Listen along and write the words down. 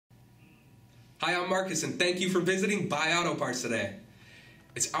Hi, I'm Marcus, and thank you for visiting BuyAutoParts today.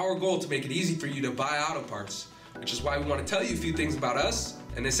 It's our goal to make it easy for you to buy auto parts, which is why we want to tell you a few things about us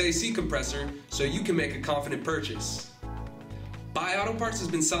and this AC compressor so you can make a confident purchase. BuyAutoParts has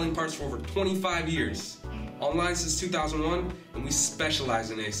been selling parts for over 25 years, online since 2001, and we specialize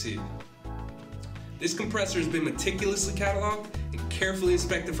in AC. This compressor has been meticulously cataloged and carefully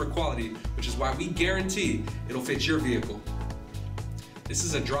inspected for quality, which is why we guarantee it'll fit your vehicle. This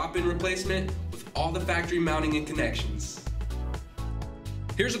is a drop-in replacement with all the factory mounting and connections.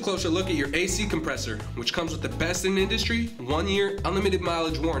 Here's a closer look at your AC compressor, which comes with the best in the industry 1-year unlimited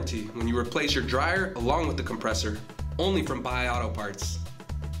mileage warranty when you replace your dryer along with the compressor, only from BuyAutoParts.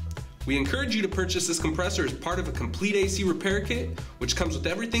 We encourage you to purchase this compressor as part of a complete AC repair kit, which comes with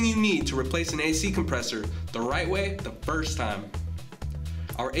everything you need to replace an AC compressor the right way the first time.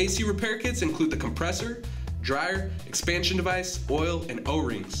 Our AC repair kits include the compressor, dryer, expansion device, oil, and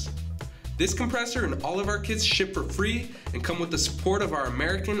O-rings. This compressor and all of our kits ship for free and come with the support of our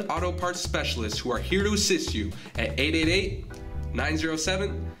American auto parts specialists who are here to assist you at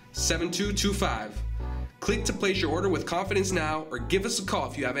 888-907-7225. Click to place your order with confidence now or give us a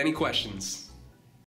call if you have any questions.